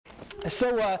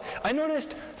So I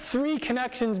noticed three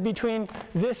connections between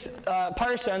this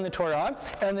parsha in the Torah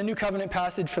and the New Covenant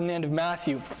passage from the end of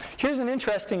Matthew. Here's an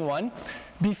interesting one.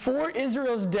 Before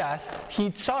Israel's death, he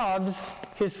tzavs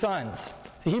his sons.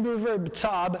 The Hebrew verb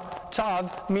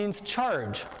tzav means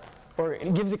charge, or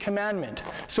it gives a commandment.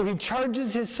 So he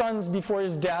charges his sons before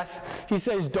his death. He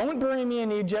says, don't bury me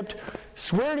in Egypt.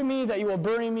 Swear to me that you will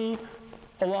bury me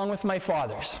along with my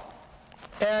fathers.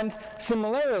 And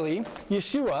similarly,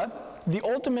 Yeshua, the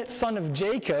ultimate son of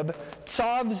Jacob,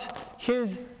 tzavs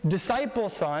his disciple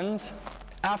sons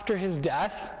after his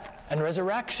death and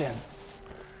resurrection.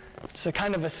 It's a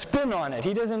kind of a spin on it.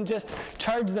 He doesn't just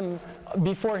charge them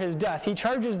before his death. He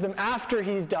charges them after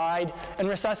he's died and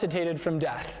resuscitated from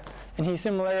death. And he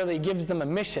similarly gives them a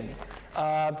mission,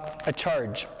 a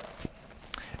charge.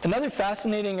 Another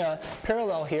fascinating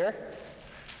parallel here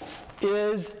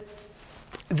is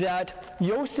that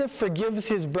Joseph forgives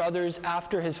his brothers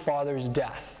after his father's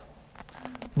death.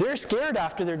 They're scared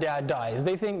after their dad dies.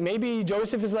 They think maybe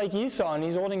Joseph is like Esau and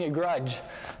he's holding a grudge.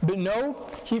 But no,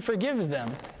 he forgives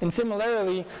them. And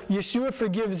similarly, Yeshua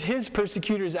forgives his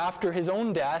persecutors after his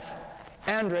own death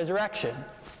and resurrection.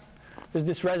 There's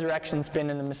this resurrection spin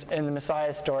in the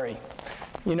Messiah story.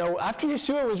 You know, after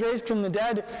Yeshua was raised from the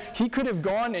dead, he could have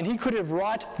gone and he could have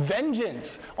wrought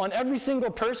vengeance on every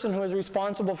single person who was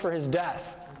responsible for his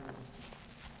death.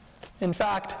 In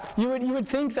fact, you would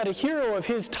think that a hero of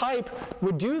his type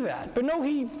would do that. But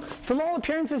no, from all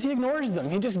appearances, he ignores them.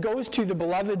 He just goes to the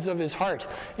beloveds of his heart,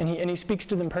 and he speaks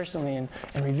to them personally and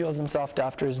reveals himself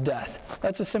after his death.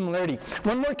 That's a similarity.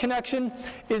 One more connection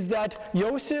is that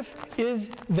Joseph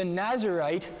is the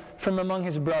Nazirite from among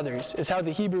his brothers, is how the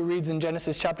Hebrew reads in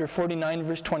Genesis chapter 49,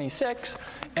 verse 26.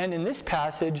 And in this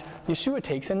passage, Yeshua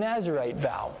takes a Nazirite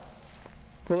vow.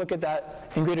 We'll look at that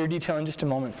in greater detail in just a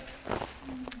moment.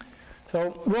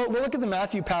 So we'll look at the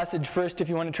Matthew passage first if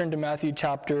you want to turn to Matthew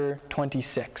chapter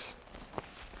 26.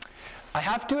 I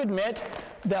have to admit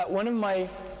that one of my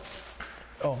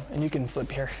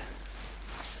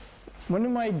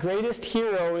greatest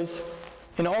heroes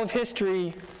in all of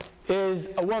history is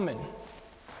a woman.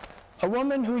 A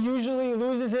woman who usually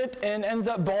loses it and ends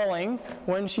up bawling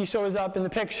when she shows up in the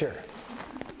picture.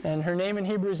 And her name in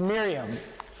Hebrew is Miriam.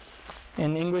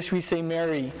 In English, we say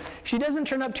Mary. She doesn't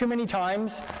turn up too many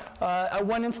times. At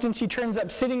one instance, she turns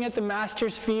up sitting at the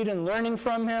master's feet and learning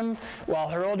from him, while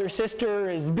her older sister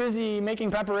is busy making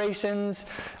preparations.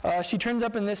 She turns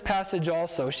up in this passage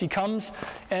also. She comes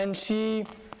and she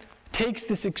takes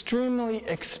this extremely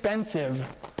expensive,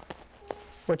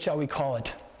 what shall we call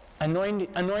it?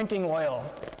 Anointing oil.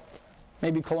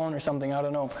 Maybe cologne or something, I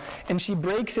don't know. And she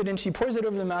breaks it and she pours it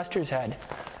over the master's head.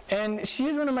 And she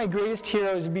is one of my greatest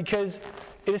heroes because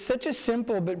it is such a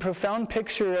simple but profound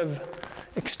picture of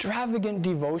extravagant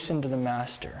devotion to the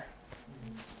master.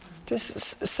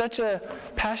 Just such a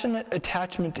passionate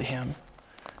attachment to him.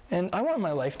 And I want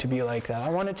my life to be like that. I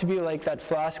want it to be like that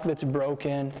flask that's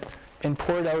broken and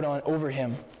poured out over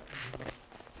him.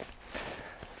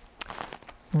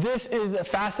 This is a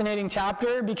fascinating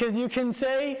chapter because you can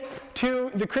say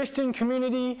to the Christian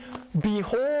community,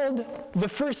 behold the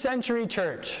first century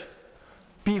church.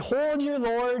 Behold your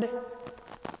Lord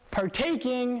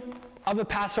partaking of a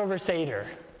Passover Seder.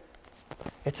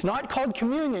 It's not called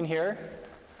communion here.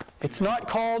 It's not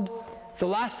called the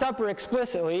Last Supper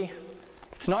explicitly.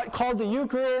 It's not called the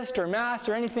Eucharist or Mass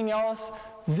or anything else.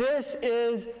 This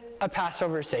is a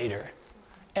Passover Seder.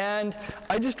 And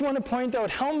I just want to point out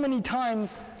how many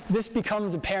times this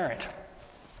becomes apparent.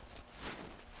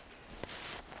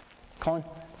 Colin?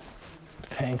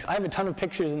 Thanks. I have a ton of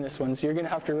pictures in this one, so you're going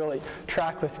to have to really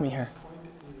track with me here.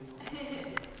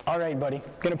 All right, buddy. I'm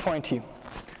going to point to you.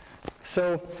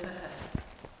 So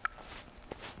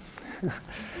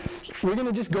we're going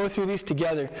to just go through these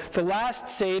together. The last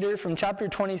Seder from chapter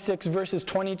 26, verses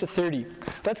 20 to 30.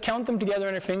 Let's count them together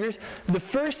on our fingers. The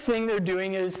first thing they're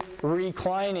doing is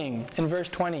reclining in verse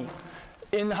 20.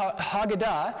 In the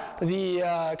Haggadah,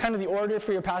 the kind of the order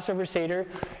for your Passover Seder,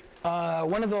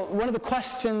 one of the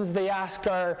questions they ask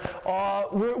are,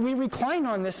 we recline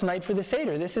on this night for the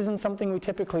Seder. This isn't something we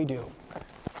typically do.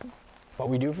 What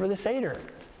we do for the Seder.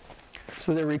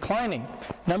 So they're reclining.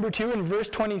 Number 2, in verse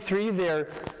 23, they're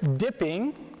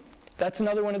dipping. That's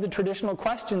another one of the traditional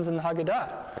questions in the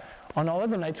Haggadah. On all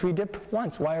other nights, we dip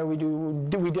once. Why do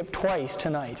we dip twice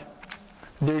tonight?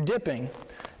 They're dipping.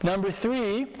 Number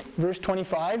 3, verse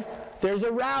 25, there's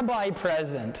a rabbi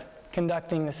present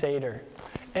conducting the Seder.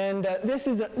 And this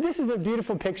is a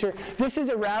beautiful picture. This is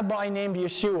a rabbi named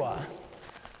Yeshua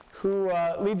who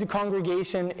leads a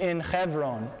congregation in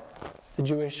Hebron, the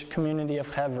Jewish community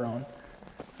of Hebron.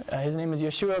 His name is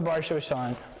Yeshua Bar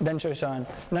Shoshan, Ben Shoshan.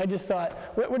 And I just thought,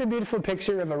 what a beautiful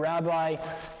picture of a rabbi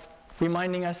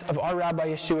reminding us of our Rabbi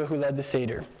Yeshua who led the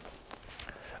Seder.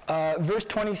 Verse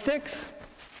 26,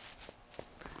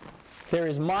 there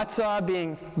is matzah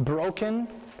being broken.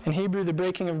 In Hebrew, the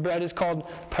breaking of bread is called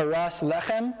paras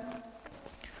lechem.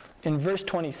 In verse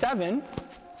 27,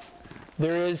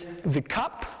 there is the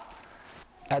cup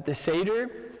at the Seder.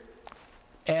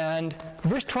 And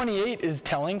verse 28 is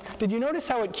telling. Did you notice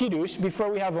how at Kiddush,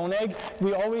 before we have oneg,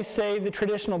 we always say the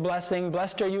traditional blessing,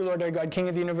 blessed are you, Lord our God, King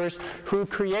of the universe, who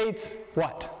creates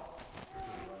what?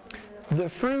 The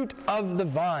fruit of the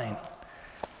vine.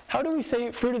 How do we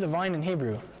say fruit of the vine in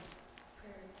Hebrew?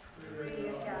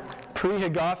 Pri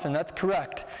Hagafen, that's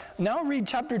correct. Now read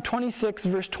chapter 26,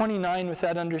 verse 29 with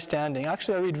that understanding.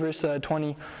 Actually, I'll read verse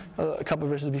 20, a couple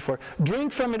verses before.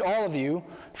 Drink from it, all of you,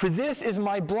 for this is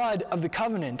my blood of the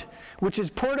covenant, which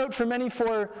is poured out for many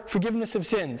for forgiveness of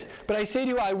sins. But I say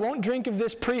to you, I won't drink of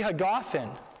this Pri Hagafen,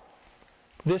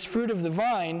 this fruit of the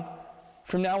vine,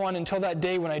 from now on until that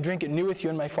day when I drink it new with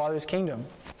you in my Father's kingdom.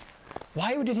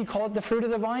 Why did he call it the fruit of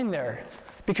the vine there?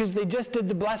 Because they just did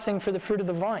the blessing for the fruit of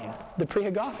the vine, the Pri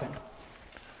Hagafen.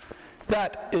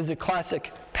 That is a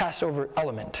classic Passover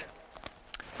element.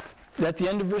 At the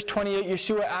end of verse 28,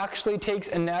 Yeshua actually takes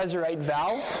a Nazirite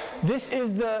vow. This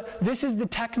is the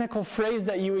technical phrase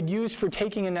that you would use for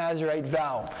taking a Nazirite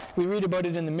vow. We read about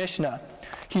it in the Mishnah.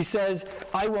 He says,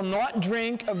 I will not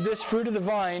drink of this fruit of the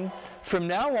vine from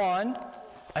now on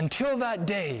until that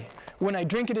day when I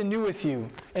drink it anew with you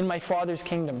in my Father's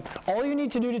kingdom. All you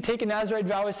need to do to take a Nazirite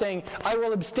vow is saying, I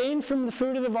will abstain from the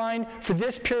fruit of the vine for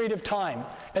this period of time,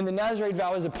 and the Nazirite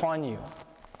vow is upon you.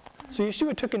 So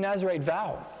Yeshua took a Nazirite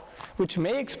vow, which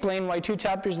may explain why 2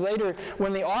 chapters later,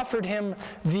 when they offered him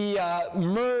the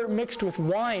myrrh mixed with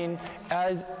wine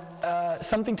as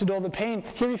something to dull the pain,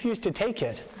 he refused to take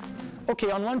it.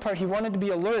 Okay, on one part, he wanted to be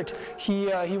alert. He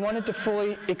wanted to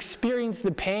fully experience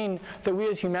the pain that we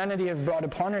as humanity have brought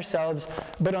upon ourselves.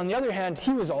 But on the other hand,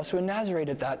 he was also a Nazirite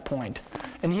at that point.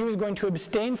 And he was going to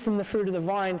abstain from the fruit of the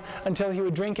vine until he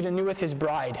would drink it anew with his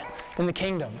bride in the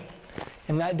kingdom.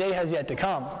 And that day has yet to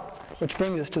come, which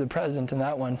brings us to the present in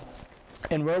that one.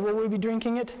 And where will we be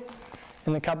drinking it?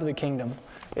 In the cup of the kingdom.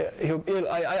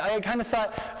 I kind of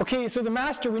thought, okay, so the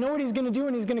master, we know what he's going to do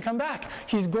when he's going to come back.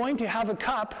 He's going to have a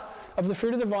cup of the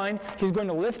fruit of the vine. He's going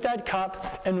to lift that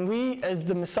cup, and we, as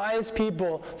the Messiah's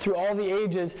people through all the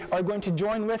ages, are going to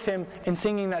join with him in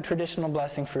singing that traditional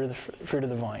blessing for the fruit of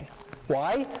the vine.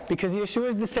 Why? Because Yeshua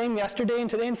is the same yesterday and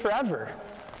today and forever.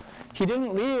 He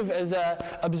didn't leave as an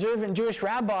observant Jewish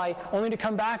rabbi only to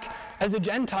come back as a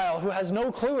Gentile who has no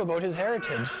clue about his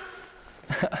heritage.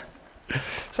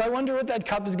 So I wonder what that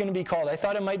cup is going to be called. I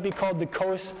thought it might be called the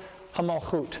Kos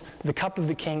HaMalchut, the cup of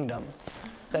the kingdom,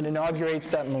 that inaugurates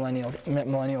that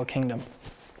millennial kingdom.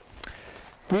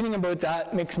 Reading about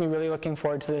that makes me really looking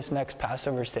forward to this next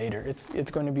Passover Seder.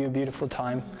 It's going to be a beautiful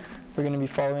time. We're going to be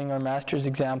following our Master's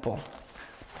example.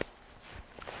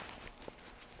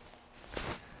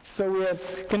 So we're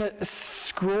going to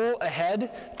scroll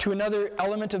ahead to another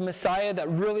element of Messiah that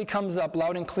really comes up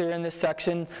loud and clear in this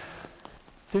section.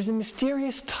 There's a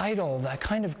mysterious title that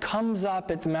kind of comes up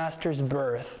at the Master's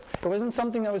birth. It wasn't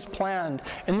something that was planned.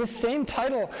 And this same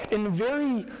title, in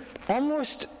very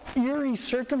almost eerie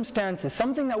circumstances,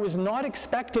 something that was not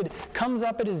expected, comes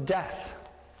up at his death.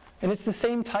 And it's the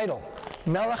same title,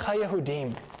 Melech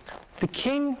HaYehudim, the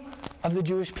King of the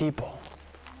Jewish people.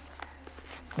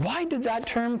 Why did that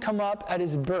term come up at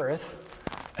his birth,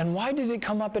 and why did it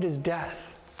come up at his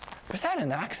death? Was that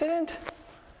an accident?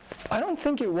 I don't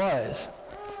think it was.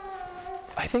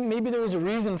 I think maybe there was a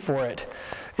reason for it.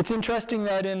 It's interesting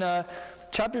that in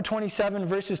chapter 27,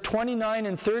 verses 29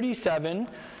 and 37,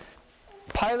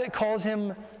 Pilate calls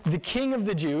him the King of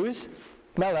the Jews,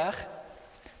 Melech,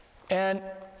 and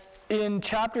in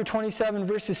chapter 27,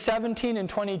 verses 17 and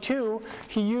 22,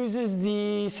 he uses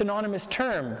the synonymous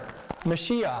term,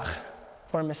 Mashiach,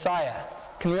 or Messiah.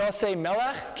 Can we all say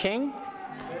Melech, King?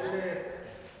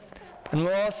 And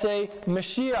we'll all say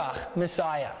Mashiach,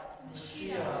 Messiah.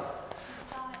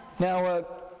 Now,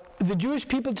 the Jewish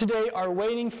people today are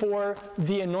waiting for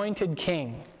the anointed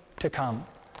king to come.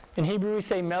 In Hebrew, we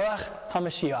say Melech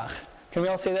HaMashiach. Can we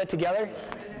all say that together?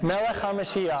 Melech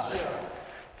HaMashiach.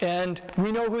 And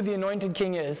we know who the anointed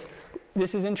king is.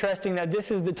 This is interesting that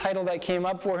this is the title that came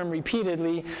up for him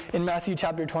repeatedly in Matthew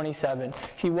chapter 27.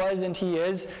 He was and he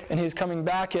is, and he's coming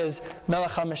back as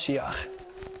Melech HaMashiach.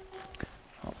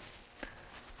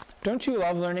 Don't you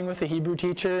love learning with a Hebrew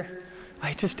teacher?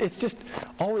 It's just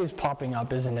always popping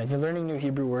up, isn't it? You're learning new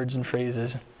Hebrew words and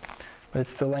phrases, but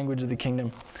it's the language of the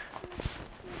kingdom.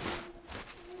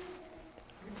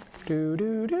 Do,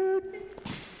 do, do.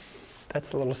 That's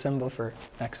the little symbol for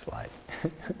next slide.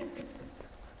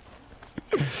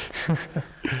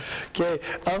 Okay,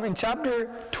 in chapter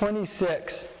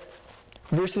 26,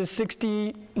 verses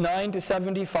 69 to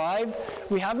 75,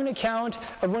 we have an account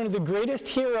of one of the greatest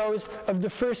heroes of the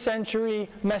first century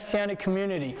Messianic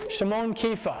community, Shimon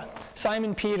Kepha,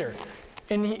 Simon Peter.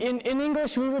 In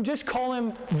English, we would just call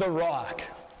him the Rock.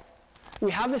 We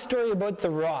have a story about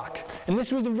the Rock, and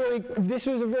this was a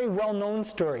very well-known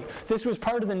story. This was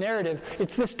part of the narrative.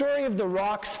 It's the story of the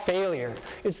Rock's failure.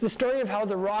 It's the story of how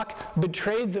the Rock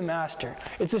betrayed the Master.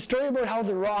 It's a story about how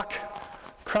the Rock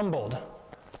crumbled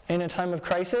in a time of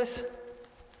crisis.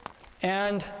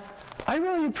 And I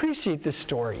really appreciate this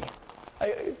story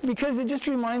because it just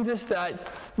reminds us that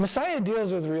Messiah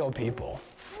deals with real people.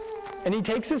 And he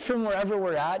takes us from wherever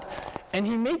we're at, and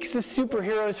he makes us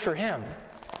superheroes for him.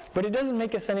 But it doesn't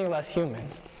make us any less human.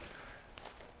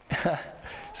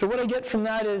 So what I get from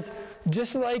that is,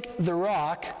 just like the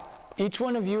Rock, each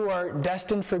one of you are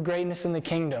destined for greatness in the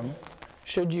kingdom,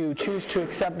 should you choose to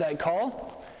accept that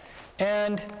call.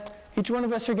 And each one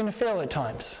of us are going to fail at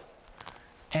times.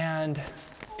 And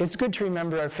it's good to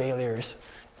remember our failures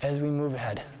as we move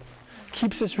ahead.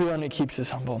 Keeps us real and it keeps us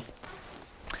humble.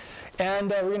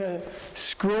 And we're going to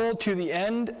scroll to the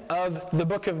end of the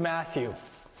book of Matthew.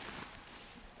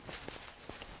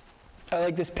 I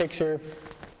like this picture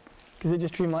because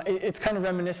it's kind of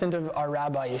reminiscent of our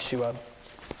Rabbi Yeshua.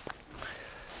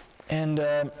 And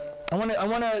I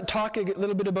want to talk a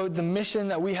little bit about the mission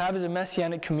that we have as a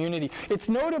Messianic community. It's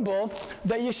notable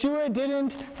that Yeshua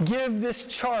didn't give this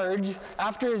charge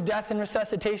after his death and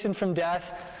resuscitation from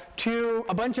death to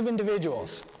a bunch of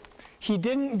individuals. He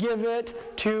didn't give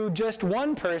it to just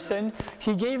one person.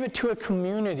 He gave it to a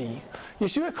community.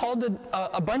 Yeshua called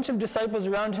a bunch of disciples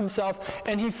around himself,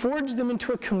 and he forged them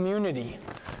into a community.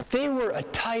 They were a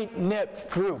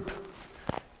tight-knit group.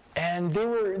 And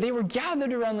they were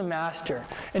gathered around the Master.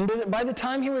 And by the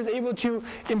time he was able to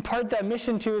impart that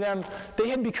mission to them, they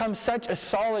had become such a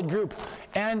solid group.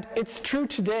 And it's true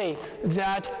today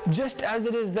that just as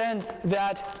it is then,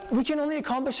 that we can only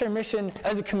accomplish our mission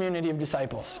as a community of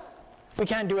disciples. We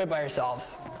can't do it by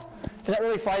ourselves. And that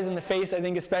really flies in the face, I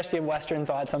think, especially of Western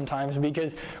thought sometimes,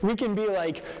 because we can be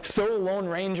like so Lone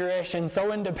Ranger-ish and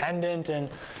so independent, and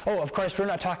of course we're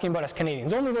not talking about us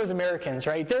Canadians, only those Americans,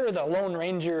 right? They're the Lone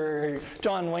Ranger,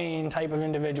 John Wayne type of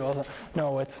individuals.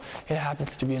 No, it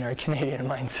happens to be in our Canadian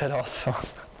mindset also.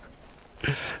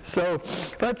 So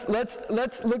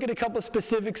let's look at a couple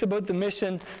specifics about the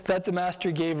mission that the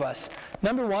Master gave us.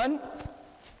 Number one,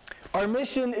 our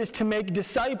mission is to make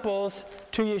disciples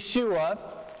to Yeshua,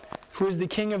 who is the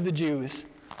King of the Jews,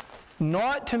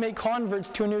 not to make converts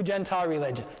to a new Gentile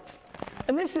religion.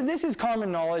 And this is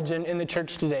common knowledge in the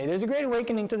church today. There's a great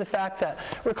awakening to the fact that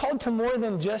we're called to more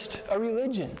than just a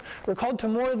religion. We're called to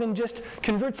more than just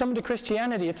convert someone to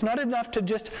Christianity. It's not enough to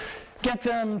just get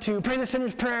them to pray the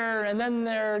sinner's prayer and then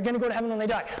they're going to go to heaven when they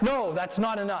die. No, that's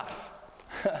not enough.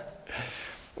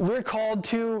 We're called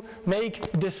to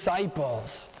make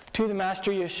disciples to the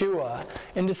Master Yeshua.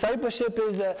 And discipleship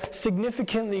is a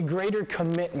significantly greater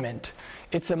commitment.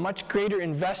 It's a much greater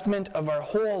investment of our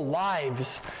whole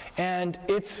lives. And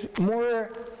it's a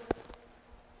more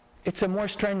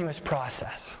strenuous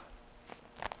process.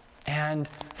 And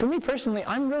for me personally,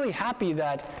 I'm really happy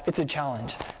that it's a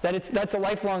challenge, that's a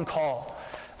lifelong call.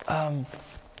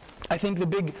 I think the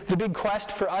big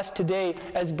quest for us today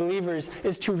as believers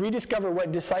is to rediscover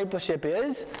what discipleship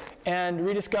is and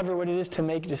rediscover what it is to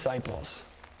make disciples.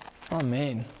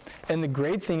 Amen. And the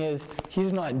great thing is,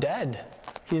 he's not dead.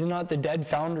 He's not the dead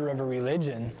founder of a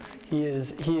religion. He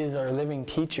is our living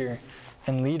teacher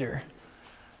and leader.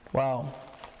 Wow.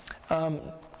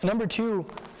 Number two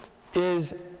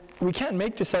is we can't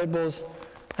make disciples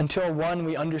until, one,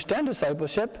 we understand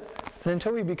discipleship, and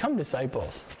until we become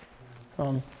disciples.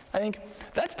 I think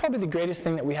that's probably the greatest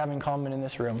thing that we have in common in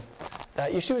this room.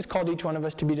 That Yeshua has called each one of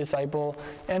us to be disciple,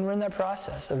 and we're in that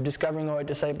process of discovering what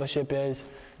discipleship is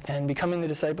and becoming the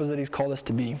disciples that he's called us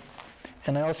to be.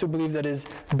 And I also believe that is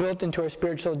built into our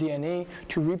spiritual DNA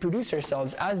to reproduce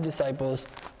ourselves as disciples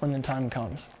when the time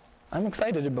comes. I'm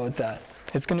excited about that.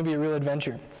 It's going to be a real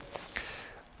adventure.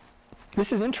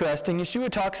 This is interesting. Yeshua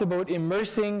talks about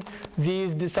immersing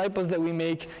these disciples that we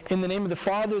make in the name of the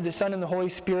Father, the Son, and the Holy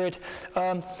Spirit.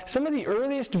 Some of the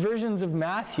earliest versions of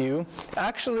Matthew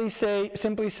actually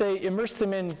simply say, immerse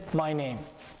them in my name.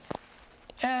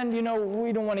 And,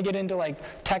 we don't want to get into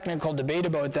technical debate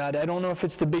about that. I don't know if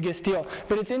it's the biggest deal.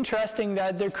 But it's interesting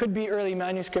that there could be early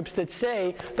manuscripts that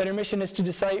say that our mission is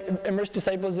to immerse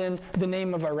disciples in the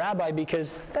name of our rabbi,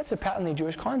 because that's a patently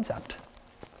Jewish concept.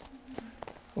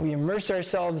 We immerse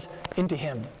ourselves into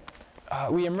him.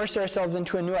 We immerse ourselves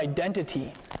into a new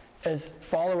identity as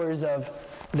followers of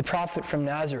the prophet from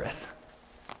Nazareth.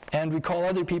 And we call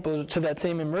other people to that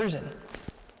same immersion.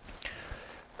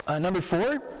 Number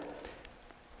 4,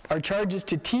 our charge is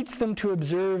to teach them to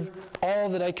observe all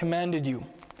that I commanded you.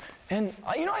 And,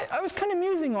 I was kind of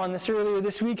musing on this earlier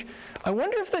this week. I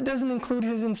wonder if that doesn't include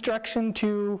his instruction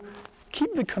to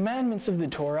keep the commandments of the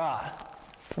Torah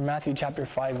from Matthew chapter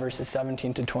 5, verses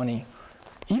 17 to 20.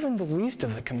 Even the least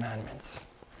of the commandments.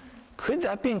 Could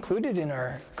that be included in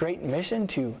our great mission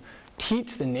to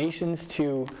teach the nations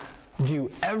to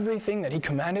do everything that he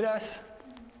commanded us?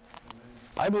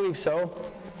 I believe so.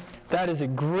 That is a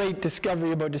great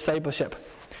discovery about discipleship.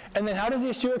 And then how does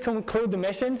Yeshua conclude the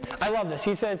mission? I love this.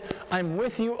 He says, I'm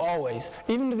with you always,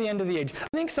 even to the end of the age.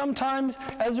 I think sometimes,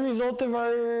 as a result of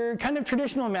our kind of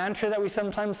traditional mantra that we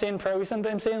sometimes say in prayer, we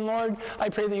sometimes say, Lord, I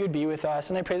pray that you'd be with us,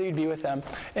 and I pray that you'd be with them.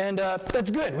 And that's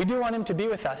good. We do want him to be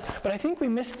with us. But I think we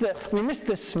missed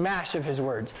the smash of his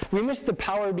words. We missed the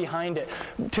power behind it.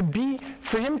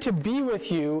 For him to be with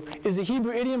you is a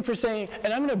Hebrew idiom for saying,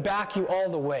 and I'm going to back you all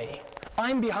the way.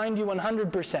 I'm behind you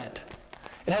 100%.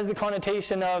 It has the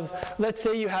connotation of, let's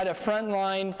say you had a front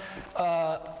line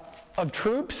of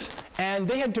troops, and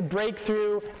they had to break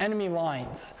through enemy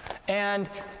lines. And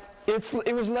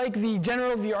it was like the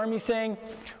general of the army saying,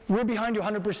 we're behind you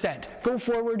 100%. Go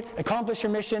forward, accomplish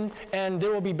your mission, and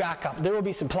there will be backup. There will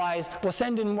be supplies. We'll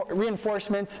send in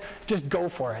reinforcements. Just go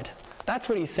for it. That's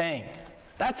what he's saying.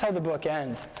 That's how the book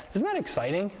ends. Isn't that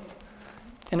exciting?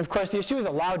 And of course, Yeshua is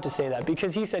allowed to say that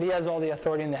because he said he has all the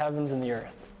authority in the heavens and the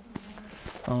earth.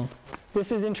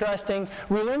 This is interesting.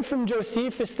 We learn from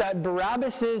Josephus that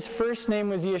Barabbas' first name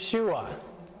was Yeshua.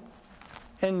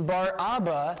 And Bar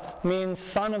Abba means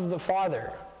son of the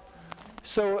father.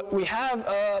 So we have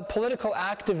a political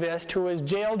activist who was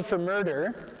jailed for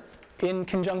murder in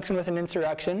conjunction with an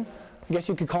insurrection. I guess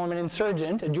you could call him an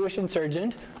insurgent, a Jewish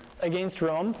insurgent against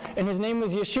Rome. And his name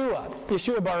was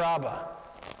Yeshua Bar Abba.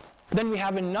 Then we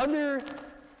have another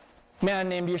man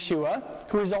named Yeshua,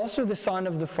 who is also the son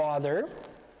of the father,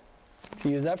 to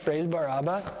use that phrase, Bar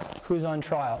Abba, who's on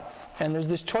trial. And there's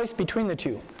this choice between the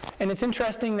two. And it's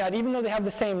interesting that even though they have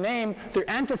the same name, they're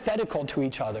antithetical to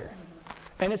each other.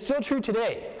 And it's still true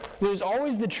today. There's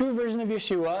always the true version of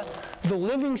Yeshua, the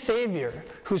living Savior,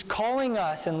 who's calling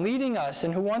us and leading us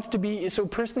and who wants to be so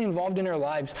personally involved in our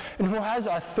lives and who has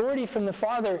authority from the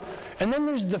Father. And then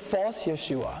there's the false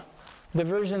Yeshua, the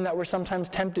version that we're sometimes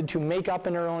tempted to make up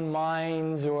in our own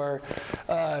minds or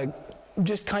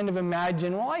just kind of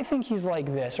imagine, well, I think he's like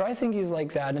this, or I think he's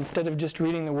like that, instead of just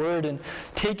reading the Word and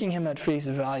taking him at face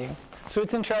value. So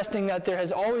it's interesting that there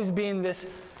has always been this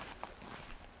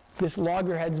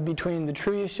loggerheads between the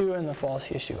true Yeshua and the false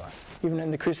Yeshua, even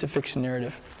in the crucifixion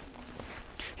narrative.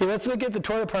 Okay, let's look at the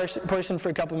Torah portion for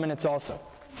a couple minutes also.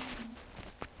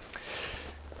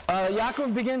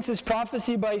 Yaakov begins his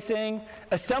prophecy by saying,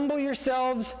 assemble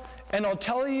yourselves, and I'll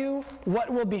tell you what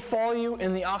will befall you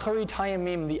in the Acharit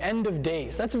Hayamim, the end of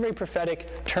days. That's a very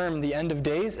prophetic term, the end of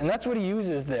days, and that's what he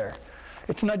uses there.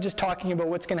 It's not just talking about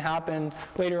what's going to happen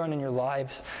later on in your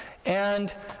lives.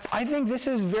 And I think this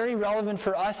is very relevant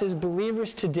for us as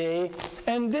believers today.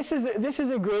 And this is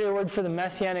a greater word for the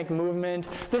Messianic movement.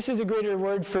 This is a greater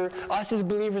word for us as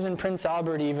believers in Prince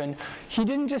Albert even. He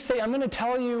didn't just say, I'm going to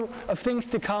tell you of things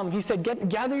to come. He said,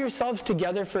 gather yourselves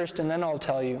together first, and then I'll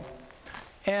tell you.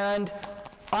 And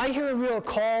I hear a real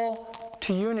call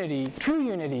to unity, true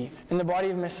unity, in the body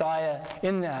of Messiah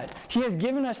in that. He has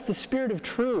given us the Spirit of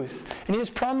truth, and He has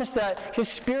promised that His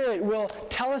Spirit will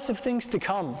tell us of things to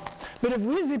come. But if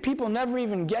we as the people never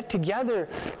even get together,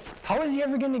 how is He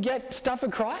ever going to get stuff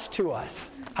across to us?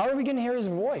 How are we going to hear His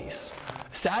voice?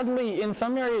 Sadly, in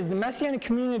some areas, the Messianic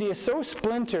community is so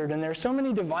splintered and there are so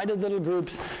many divided little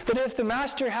groups that if the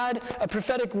Master had a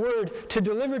prophetic word to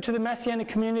deliver to the Messianic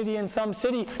community in some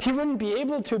city, He wouldn't be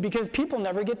able to because people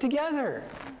never get together.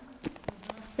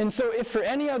 And so if for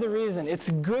any other reason, it's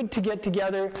good to get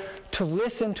together to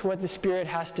listen to what the Spirit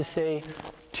has to say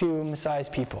to Messiah's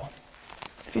people.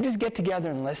 If you just get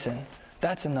together and listen,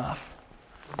 that's enough.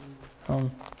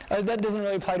 That doesn't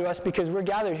really apply to us because we're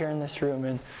gathered here in this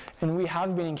room and we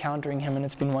have been encountering Him and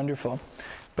it's been wonderful.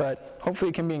 But hopefully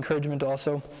it can be encouragement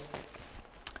also.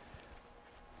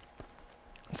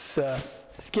 Let's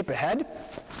skip ahead.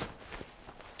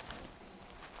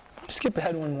 Skip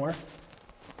ahead one more.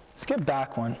 Skip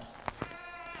back one.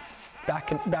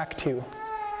 Back two.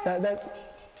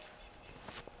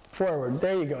 Forward.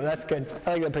 There you go. That's good.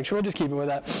 I like that picture. We'll just keep it with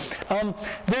that.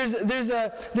 There's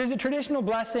a traditional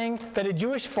blessing that a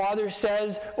Jewish father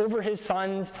says over his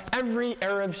sons every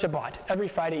Erev Shabbat, every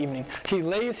Friday evening. He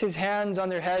lays his hands on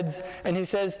their heads and he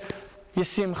says,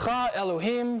 Yisimcha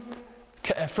Elohim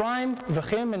Ephraim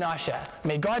v'chim Menashe.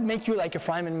 May God make you like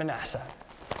Ephraim and Manasseh.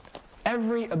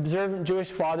 Every observant Jewish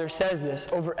father says this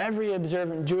over every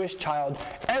observant Jewish child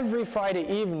every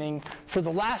Friday evening for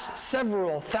the last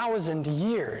several thousand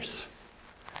years.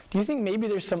 Do you think maybe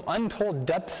there's some untold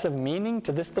depths of meaning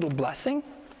to this little blessing?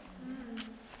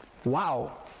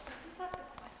 Wow.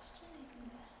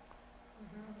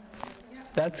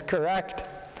 That's correct.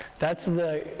 That's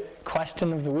the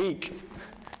question of the week.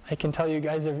 I can tell you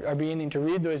guys are beginning to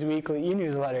read those weekly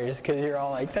e-newsletters because you're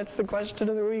all like, that's the question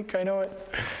of the week, I know it.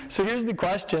 So here's the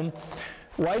question.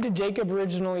 Why did Jacob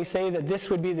originally say that this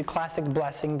would be the classic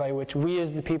blessing by which we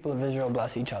as the people of Israel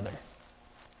bless each other?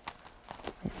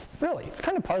 Really, it's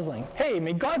kind of puzzling. Hey,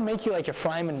 may God make you like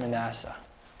Ephraim and Manasseh.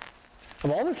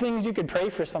 Of all the things you could pray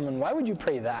for someone, why would you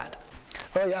pray that?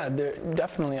 Well, yeah,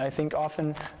 definitely, I think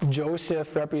often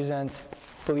Joseph represents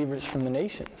believers from the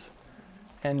nations.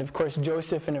 And of course,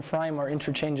 Joseph and Ephraim are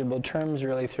interchangeable terms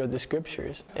really throughout the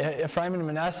scriptures. Ephraim and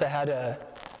Manasseh had a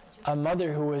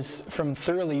mother who was from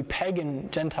thoroughly pagan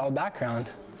Gentile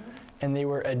background. And they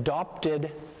were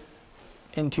adopted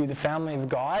into the family of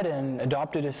God and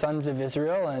adopted as sons of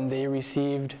Israel, and they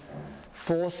received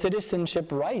full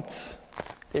citizenship rights.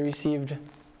 They received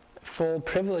full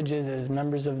privileges as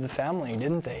members of the family,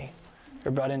 didn't they? They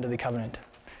were brought into the covenant.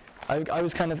 I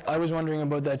was wondering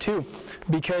about that too,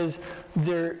 because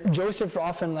Joseph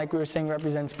often, like we were saying,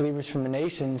 represents believers from the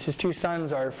nations. His two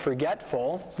sons are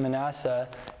forgetful, Manasseh,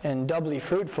 and doubly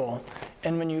fruitful.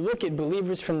 And when you look at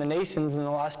believers from the nations in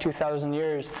the last 2,000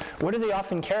 years, what are they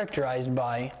often characterized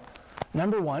by?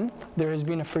 Number one, there has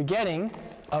been a forgetting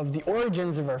of the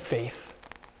origins of our faith,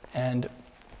 and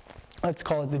let's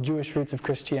call it the Jewish roots of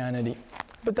Christianity.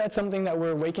 But that's something that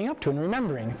we're waking up to and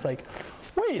remembering. It's like,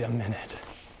 wait a minute.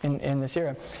 In this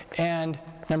era. And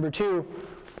number two,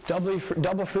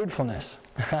 double fruitfulness.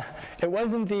 It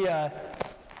wasn't the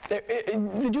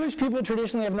Jewish people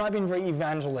traditionally have not been very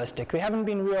evangelistic. They haven't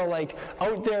been real like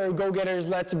out there go-getters,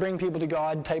 let's bring people to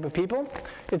God type of people.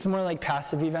 It's more like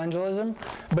passive evangelism.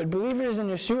 But believers in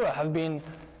Yeshua have been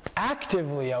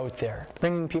actively out there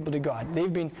bringing people to God.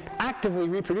 They've been actively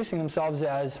reproducing themselves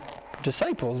as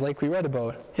disciples like we read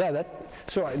about. Yeah,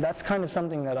 that's kind of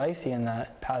something that I see in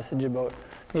that passage about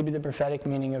maybe the prophetic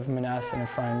meaning of Manasseh and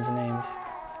Ephraim's names.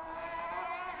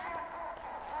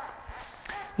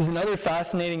 There's another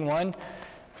fascinating one.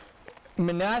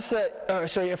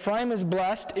 Ephraim is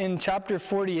blessed in chapter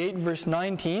 48, verse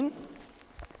 19.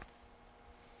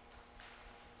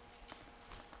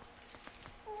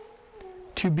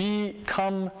 To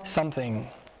become something.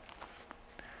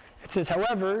 It says,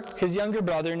 however, his younger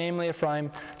brother, namely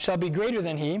Ephraim, shall be greater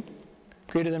than he,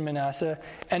 greater than Manasseh,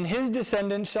 and his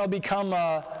descendants shall become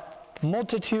a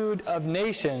multitude of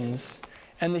nations.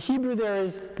 And the Hebrew there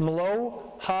is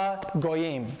Melo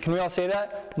ha-goyim. Can we all say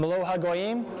that? Melo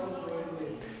ha-goyim?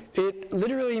 It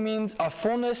literally means a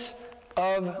fullness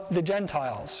of the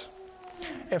Gentiles.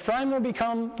 Ephraim will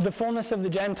become the fullness of the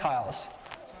Gentiles.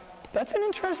 That's an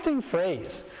interesting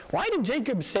phrase. Why did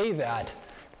Jacob say that?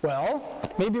 Well,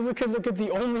 maybe we could look at the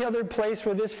only other place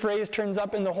where this phrase turns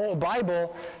up in the whole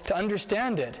Bible to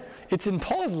understand it. It's in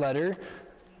Paul's letter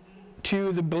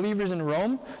to the believers in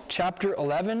Rome, chapter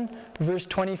 11, verse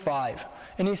 25.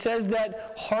 And he says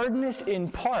that hardness in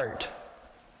part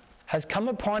has come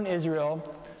upon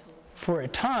Israel for a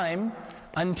time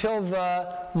until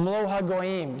the Melo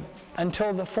ha-goyim,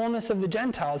 until the fullness of the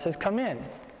Gentiles has come in.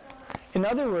 In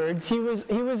other words, he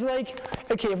was like,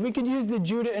 okay, if we could use the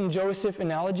Judah and Joseph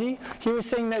analogy, he was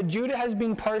saying that Judah has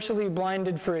been partially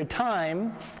blinded for a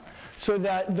time so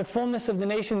that the fullness of the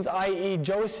nations, i.e.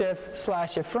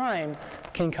 Joseph/Ephraim,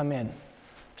 can come in,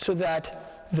 so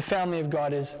that the family of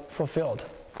God is fulfilled.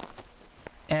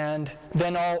 And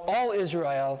then all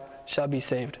Israel shall be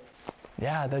saved.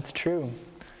 Yeah, that's true.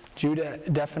 Judah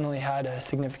definitely had a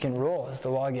significant role as the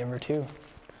lawgiver too.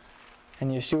 And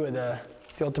Yeshua, the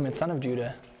ultimate son of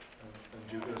Judah.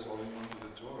 And Judah is holding on to the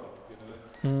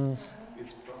Torah.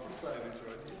 It's prophesied, it's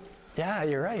right here. Yeah,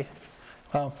 you're right.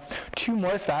 Well, two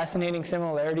more fascinating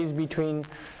similarities between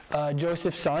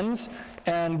Joseph's sons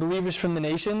and believers from the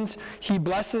nations. He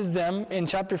blesses them in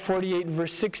chapter 48,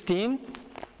 verse 16,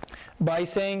 by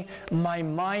saying, my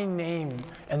name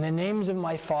and the names of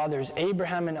my fathers,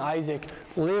 Abraham and Isaac,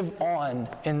 live on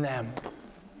in them.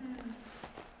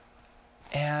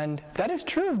 And that is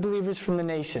true of believers from the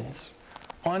nations.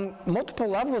 on multiple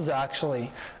levels,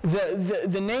 actually.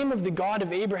 The name of the God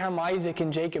of Abraham, Isaac,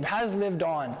 and Jacob has lived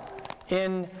on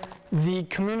in the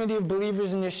community of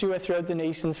believers in Yeshua throughout the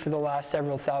nations for the last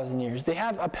several thousand years. They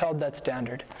have upheld that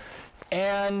standard.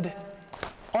 And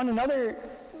on another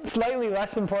slightly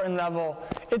less important level,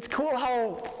 it's cool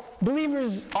how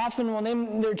believers often will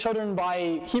name their children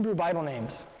by Hebrew Bible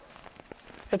names.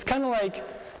 It's kind of like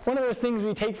one of those things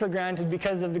we take for granted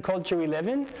because of the culture we live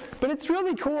in, but it's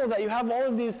really cool that you have all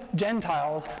of these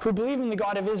Gentiles who believe in the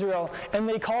God of Israel, and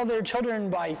they call their children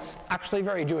by actually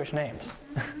very Jewish names.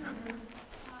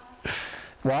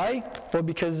 Why? Well,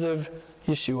 because of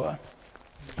Yeshua,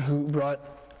 who brought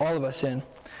all of us in.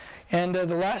 And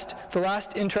the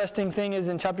last interesting thing is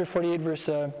in chapter 48, verse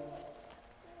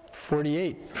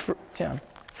 48.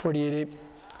 48:8.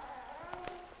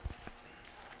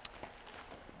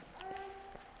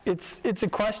 It's a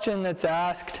question that's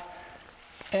asked,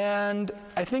 and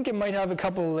I think it might have a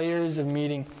couple of layers of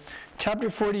meaning.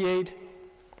 Chapter 48,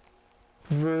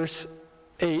 verse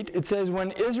 8, it says,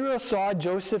 "When Israel saw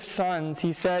Joseph's sons,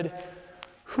 he said,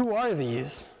 'Who are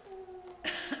these?'"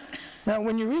 Now,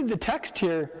 when you read the text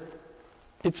here,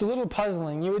 it's a little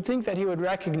puzzling. You would think that he would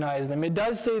recognize them. It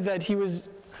does say that his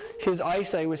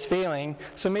eyesight was failing,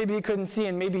 so maybe he couldn't see,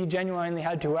 and maybe he genuinely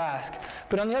had to ask.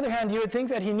 But on the other hand, you would think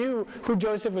that he knew who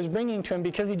Joseph was bringing to him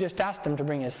because he just asked him to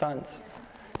bring his sons.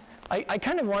 I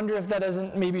kind of wonder if that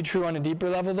isn't maybe true on a deeper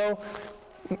level, though.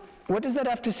 What does that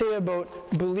have to say about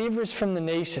believers from the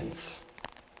nations?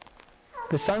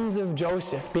 The sons of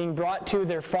Joseph being brought to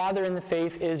their father in the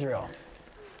faith, Israel.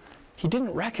 He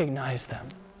didn't recognize them.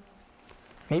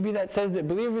 Maybe that says that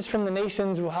believers from the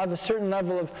nations will have a certain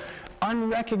level of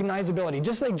unrecognizability,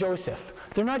 just like Joseph.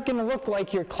 They're not going to look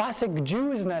like your classic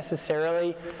Jews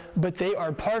necessarily, but they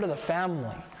are part of the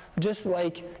family, just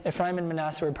like Ephraim and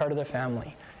Manasseh were part of the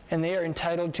family. And they are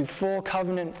entitled to full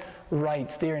covenant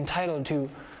rights. They are entitled to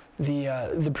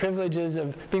the privileges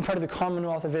of being part of the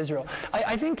Commonwealth of Israel.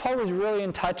 I think Paul was really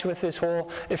in touch with this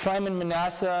whole Ephraim and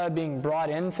Manasseh being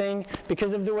brought in thing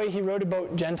because of the way he wrote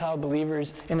about Gentile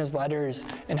believers in his letters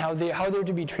and how they're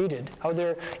to be treated, how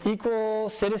they're equal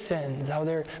citizens, how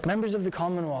they're members of the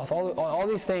Commonwealth, all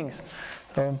these things.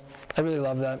 So I really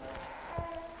love that.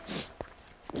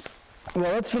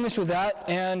 Well, let's finish with that,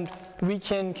 and we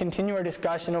can continue our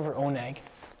discussion over Oneg.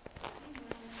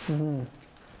 Mm-hmm.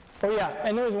 Oh yeah,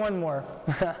 and there was one more.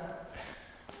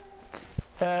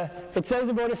 It says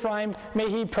about Ephraim, "May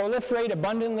he proliferate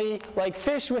abundantly like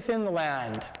fish within the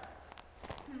land."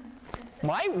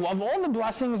 Why, of all the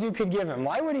blessings you could give him,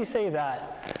 why would he say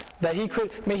that? That he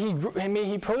could, may he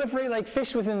proliferate like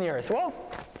fish within the earth. Well,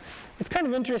 it's kind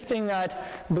of interesting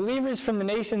that believers from the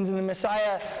nations in the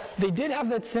Messiah, they did have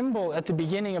that symbol at the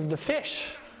beginning of the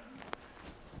fish.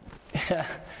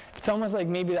 It's almost like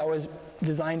maybe that was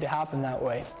designed to happen that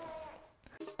way.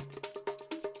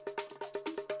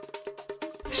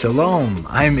 Shalom,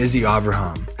 I'm Izzy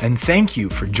Avraham, and thank you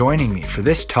for joining me for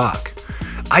this talk.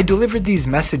 I delivered these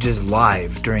messages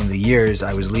live during the years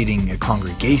I was leading a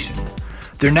congregation.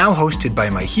 They're now hosted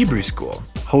by my Hebrew school,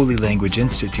 Holy Language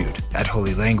Institute, at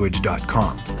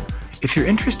holylanguage.com. If you're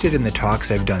interested in the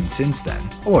talks I've done since then,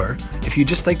 or if you'd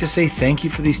just like to say thank you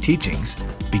for these teachings,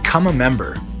 become a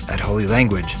member at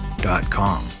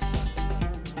holylanguage.com.